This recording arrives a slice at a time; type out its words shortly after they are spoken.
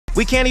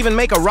We can't even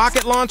make a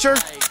rocket launcher?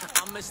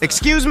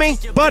 Excuse me?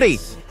 Buddy,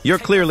 you're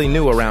clearly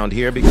new around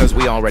here because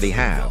we already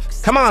have.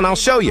 Come on, I'll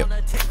show you.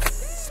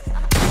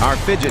 Our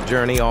fidget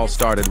journey all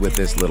started with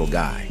this little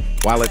guy.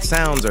 While its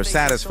sounds are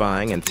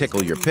satisfying and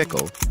tickle your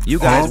pickle, you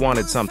guys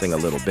wanted something a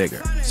little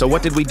bigger. So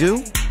what did we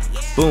do?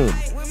 Boom.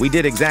 We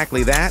did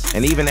exactly that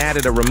and even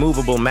added a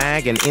removable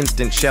mag and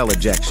instant shell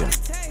ejection.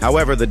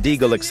 However, the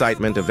Deagle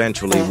excitement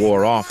eventually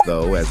wore off,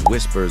 though, as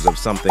whispers of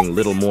something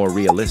little more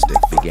realistic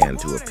began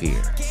to appear.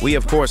 We,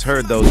 of course,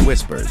 heard those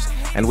whispers,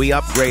 and we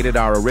upgraded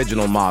our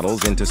original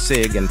models into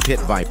SIG and Pit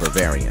Viper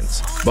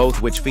variants,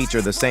 both which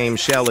feature the same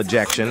shell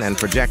ejection and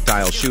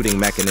projectile shooting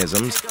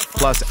mechanisms,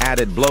 plus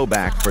added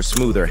blowback for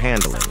smoother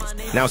handling.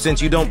 Now,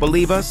 since you don't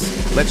believe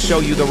us, let's show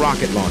you the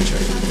rocket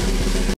launcher.